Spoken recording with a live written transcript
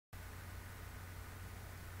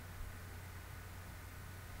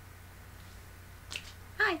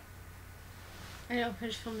I know, I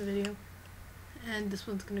just filmed a video. And this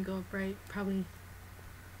one's gonna go up right, probably,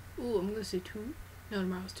 ooh, I'm gonna say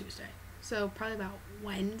tomorrow's Tuesday. So probably about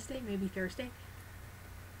Wednesday, maybe Thursday.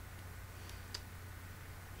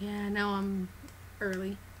 Yeah, now I'm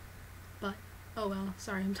early. But, oh well,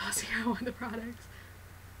 sorry, I'm tossing out one of the products.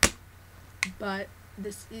 But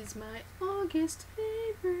this is my August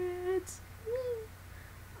favorites. Woo.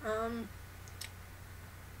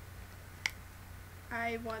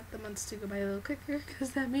 I want the months to go by a little quicker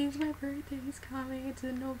because that means my birthday is coming. It's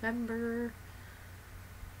in November.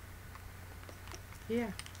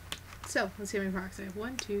 Yeah. So, let's see how many products I have.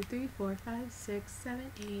 1, 2, 3, 4, 5, 6,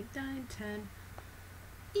 7, 8, 9, 10,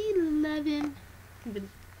 11.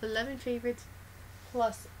 11 favorites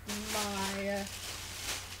plus my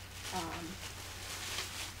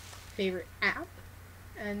favorite app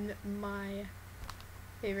and my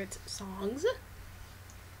favorite songs.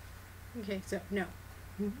 Okay, so no,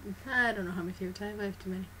 I don't know how many favorites I have. I have too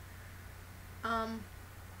many.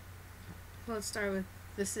 Let's start with,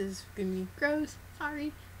 this is gonna be gross,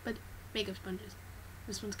 sorry, but makeup sponges.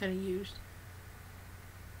 This one's kind of used,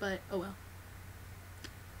 but oh well.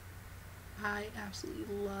 I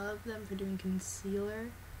absolutely love them for doing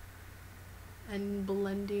concealer and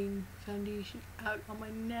blending foundation out on my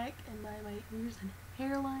neck and by my ears and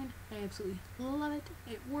hairline. I absolutely love it.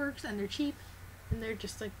 It works, and they're cheap, and they're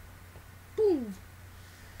just like, boom.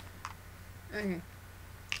 Okay.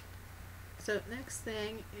 So next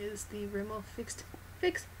thing is the Rimmel Fix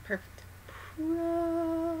Perfect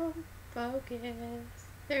Pro Focus.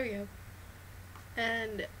 There we go.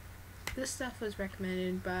 And this stuff was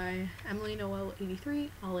recommended by Emily Noel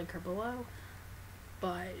 83. I'll link her below.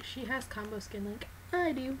 But she has combo skin like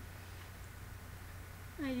I do.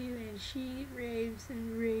 And she raves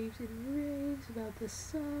and raves and raves about this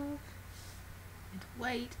stuff. It's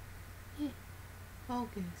white.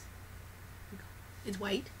 Focus. It's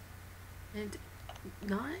white. And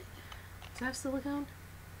not. Does it have silicone?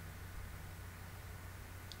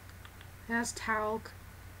 It has talc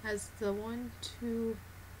as the 1, 2,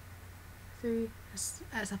 3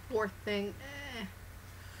 as a fourth thing.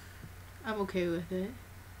 I'm okay with it.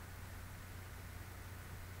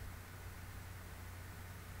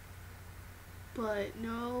 But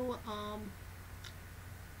no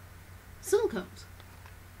silicones,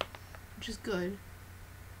 which is good.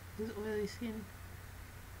 This oily skin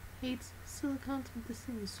hates silicones, but this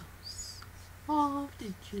thing is so soft.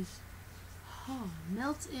 It just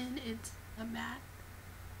melts in. It's a matte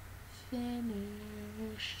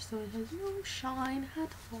finish, so it has no shine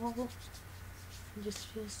at all. It just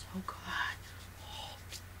feels so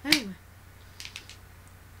good. Anyway.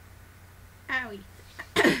 Owie.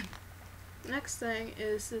 Next thing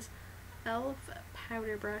is this e.l.f.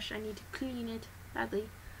 powder brush. I need to clean it badly.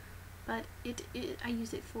 But I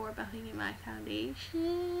use it for buffing in my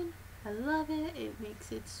foundation. I love it. It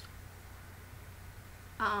makes it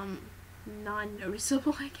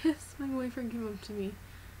non-noticeable, I guess. My boyfriend came up to me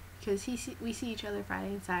because we see each other Friday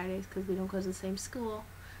and Saturdays because we don't go to the same school.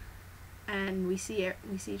 And we see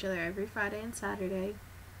each other every Friday and Saturday,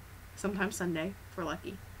 sometimes Sunday if we're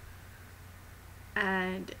lucky.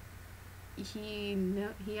 And he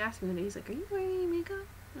asked me one day, he's like, "Are you wearing any makeup?"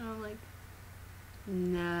 And I'm like,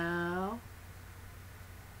 "No."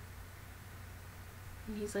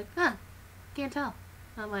 And he's like, "Huh, can't tell."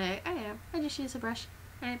 And I'm like, "I am. I just use a brush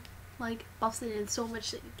and it like buffs it in so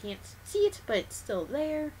much that you can't see it, but it's still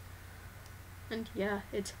there." And yeah,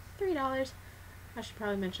 it's $3. I should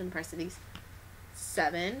probably mention the price of these.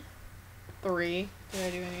 7, 3. Did I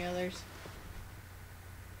do any others?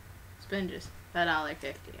 Sponges.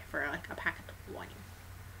 $1.50 for like a pack of 20.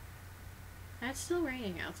 And it's still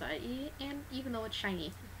raining outside, and even though it's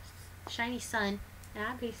shiny sun, and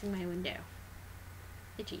I'm facing my window.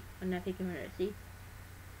 Itchy. I'm not taking my see.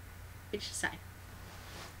 It's just side.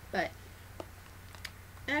 But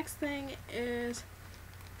next thing is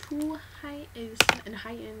a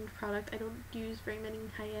high-end product. I don't use very many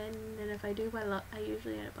high-end, and if I do, I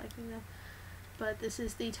usually end up liking them. But this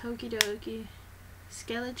is the Tokidoki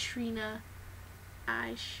Skeletrina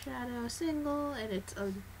eyeshadow single, and it's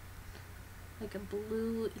like a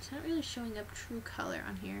blue. It's not really showing up true color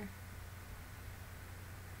on here.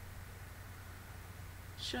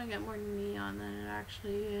 It's showing up more neon than it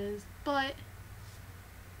actually is, but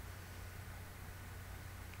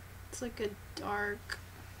it's like a dark.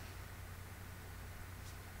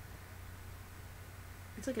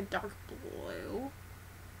 It's like a dark blue.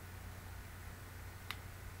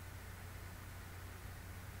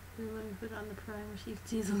 Let me put on the primer so you can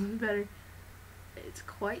see it a little better. It's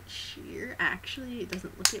quite sheer, actually. It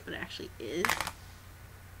doesn't look it, but it actually is.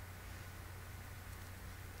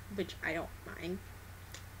 which I don't mind.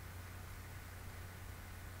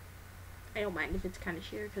 I don't mind if it's kind of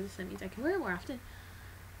sheer because that means I can wear it more often.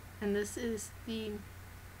 And this is the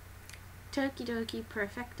Tokidoki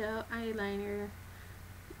Perfecto eyeliner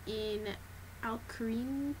in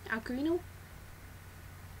Alcarino.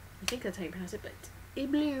 I think that's how you pronounce it, but it's a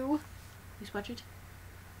blue. You swatch it.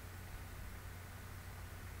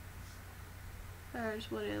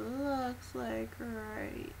 There's what it looks like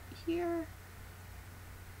right here.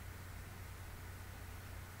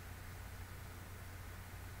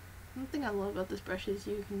 One thing I love about this brush is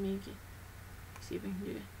you can make it. Let's see if I can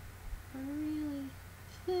do it. A really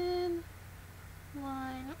thin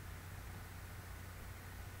line.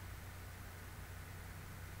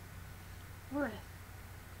 Or a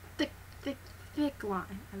thick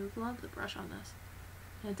line. I love the brush on this.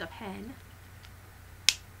 And it's a pen.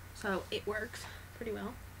 So it works pretty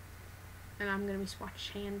well. And I'm going to be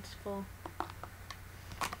swatch hands full.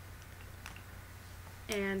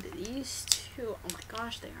 And these two, oh my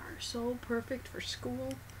gosh, they are so perfect for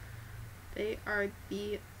school. They are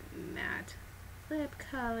the matte lip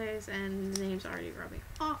colors, and the name's already rubbing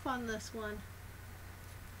off on this one.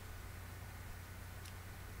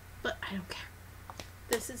 But I don't care.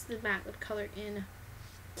 This is the matte lip color in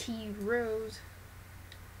Tea Rose.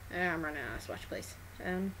 I'm running out of swatch place.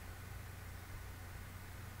 And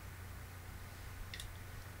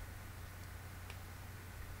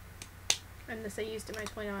this I used in my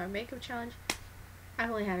 $20 makeup challenge. I've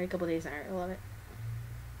only had it a couple days and I love it.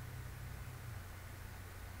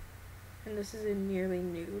 And this is a nearly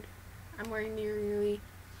nude. I'm wearing nearly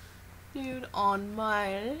nude on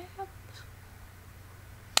my lips.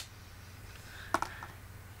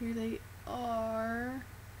 Here they are.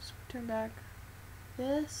 So turn back.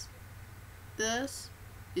 This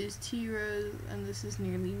is Tea Rose, and this is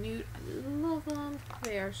nearly nude. I love them.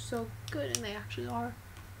 They are so good, and they actually are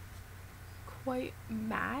quite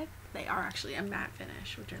matte. They are actually a matte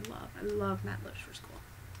finish, which I love. I love matte lips for school.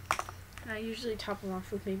 And I usually top them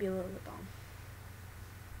off with maybe a little lip balm.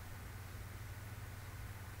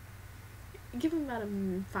 Give them about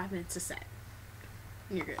 5 minutes to set.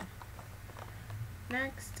 And you're good.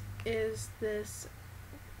 Next is this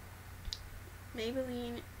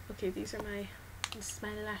Maybelline. Okay, this is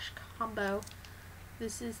my lash combo.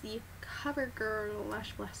 This is the CoverGirl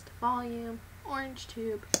Lash Blast Volume Orange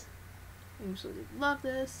Tube. I absolutely love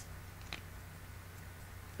this.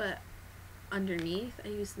 But underneath, I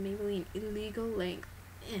use the Maybelline Illegal Length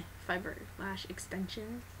Fiber Lash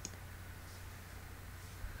Extension.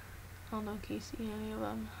 I don't know, can you see any of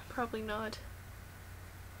them? Probably not.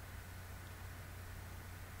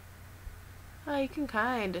 Oh, you can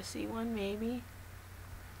kind of see one maybe.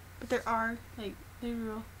 But there are, like,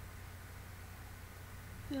 little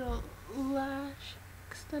lash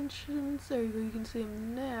extensions. There you go, you can see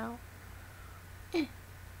them now.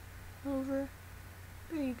 Over.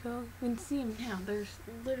 There you go. You can see them now. There's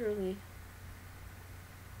literally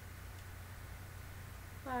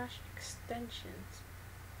lash extensions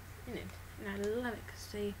in it. And I love it because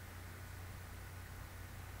they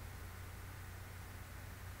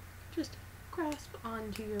just grasp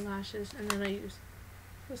onto your lashes. And then I use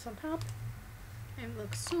this on top. And it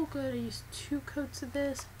looks so good. I use 2 coats of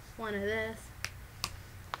this, 1 of this.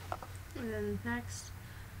 And then next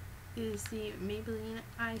is the Maybelline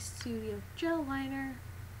Eye Studio Gel Liner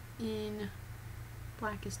in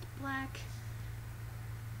Blackest Black.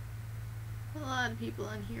 A lot of people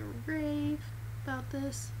on here rave about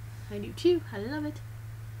this. I do too. I love it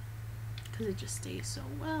because it just stays so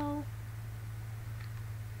well.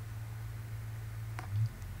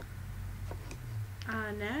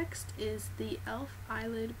 Next is the e.l.f.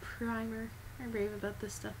 Eyelid Primer. I rave about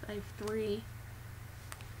this stuff. I have 3.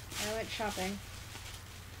 I went shopping,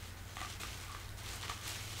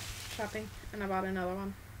 and I bought another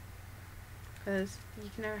one because you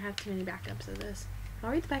can never have too many backups of this.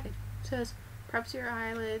 I'll read the package. It says, preps your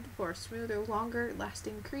eyelid for smoother, longer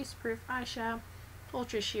lasting crease-proof eyeshadow.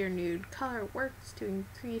 Ultra sheer nude color works to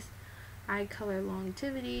increase eye color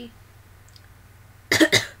longevity.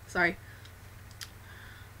 Sorry.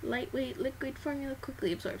 Lightweight liquid formula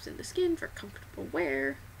quickly absorbs into skin for comfortable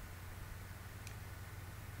wear.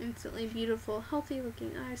 Instantly beautiful, healthy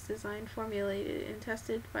looking eyes designed, formulated, and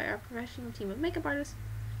tested by our professional team of makeup artists.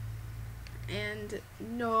 And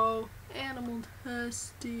no animal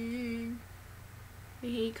testing. I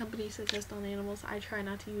hate companies that test on animals. I try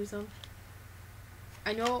not to use them.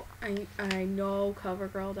 I know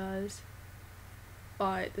CoverGirl does,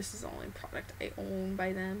 but this is the only product I own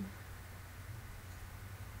by them.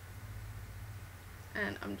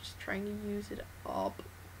 And I'm just trying to use it up.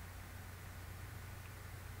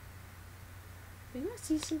 But you want to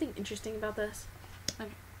see something interesting about this?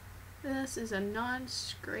 Okay. This is a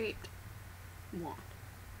non-scraped wand.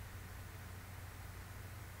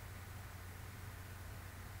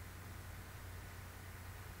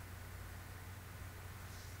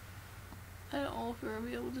 I don't know if we're going to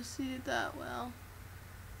be able to see it that well.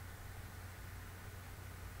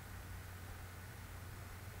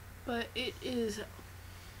 But it is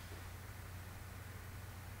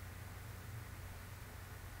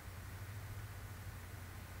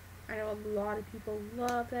I know a lot of people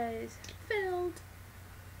love that it's filled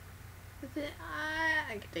with it.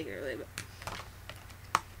 I can take it or leave it.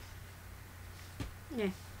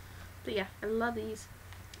 Yeah. But yeah, I love these.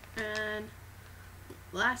 And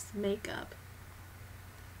last makeup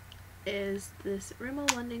is this Rimmel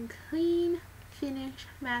London Clean Finish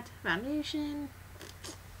Matte Foundation.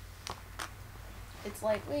 It's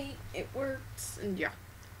lightweight, it works, and yeah,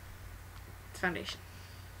 it's foundation.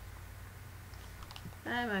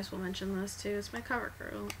 I might as well mention this too. It's my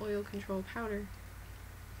CoverGirl Oil Control Powder.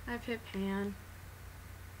 I've hit pan.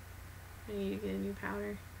 I need to get a new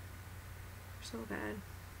powder. So bad.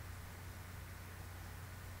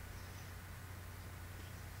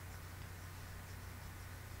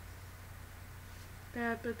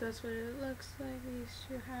 Bad, but that's what it looks like. At least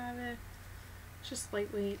you have it. It's just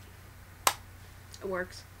lightweight. It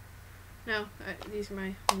works. No, these are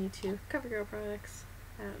my only two CoverGirl products.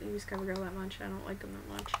 I don't use CoverGirl that much. I don't like them that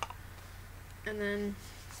much. And then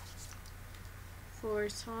for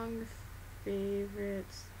song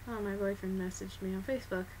favorites, oh, my boyfriend messaged me on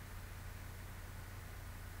Facebook.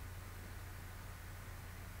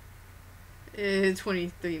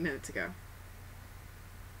 23 minutes ago.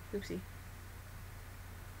 Oopsie.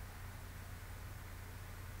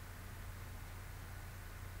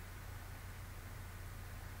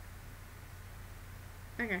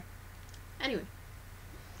 Okay. Anyway.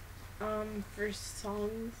 For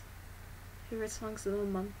songs, favorite songs of the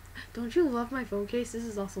month. Don't you love my phone case? This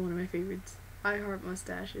is also one of my favorites. I Heart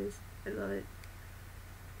Mustaches. I love it.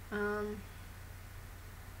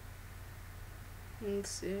 Let's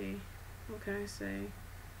see. What can I say?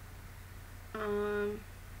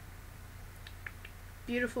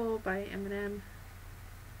 Beautiful by Eminem.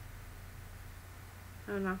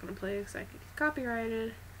 I'm not gonna play it because I could get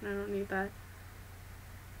copyrighted, and I don't need that.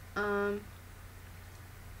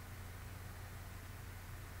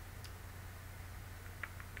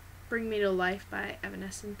 Bring Me to Life by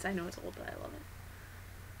Evanescence. I know it's old, but I love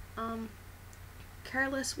it.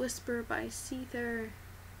 Careless Whisper by Seether.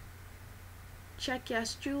 Check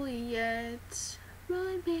Yes Juliet.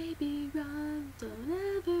 Run baby run, don't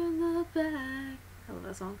ever look back. I love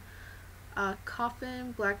that song.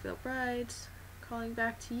 Coffin, Black Veil Brides. Calling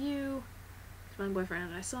Back to You. It's my boyfriend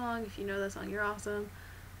and I song. If you know that song, you're awesome.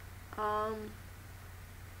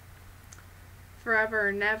 Forever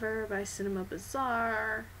or Never by Cinema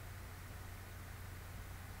Bazaar.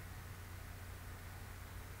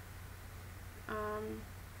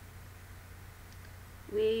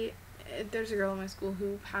 There's a girl in my school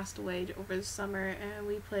who passed away over the summer, and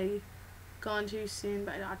we play Gone Too Soon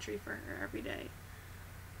by Daughtry for her every day.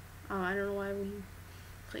 I don't know why we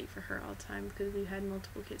play for her all the time, because we've had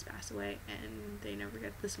multiple kids pass away and they never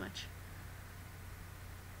get this much.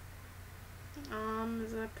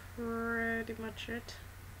 Is that pretty much it?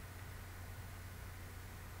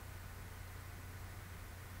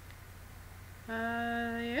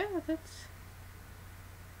 Yeah, that's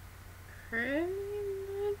pretty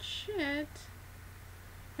much it.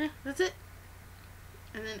 Yeah, that's it.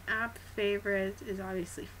 And then app favorites is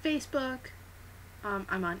obviously Facebook.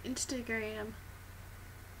 I'm on Instagram.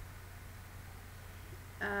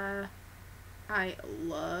 I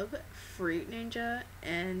love Fruit Ninja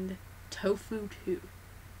and Tofu 2.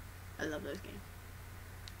 I love those games.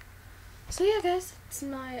 So yeah, guys, it's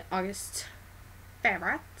my August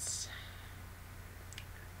favorites.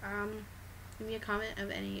 Leave me a comment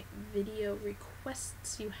of any video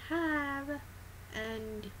requests you have,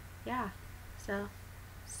 and yeah, so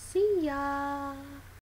see ya.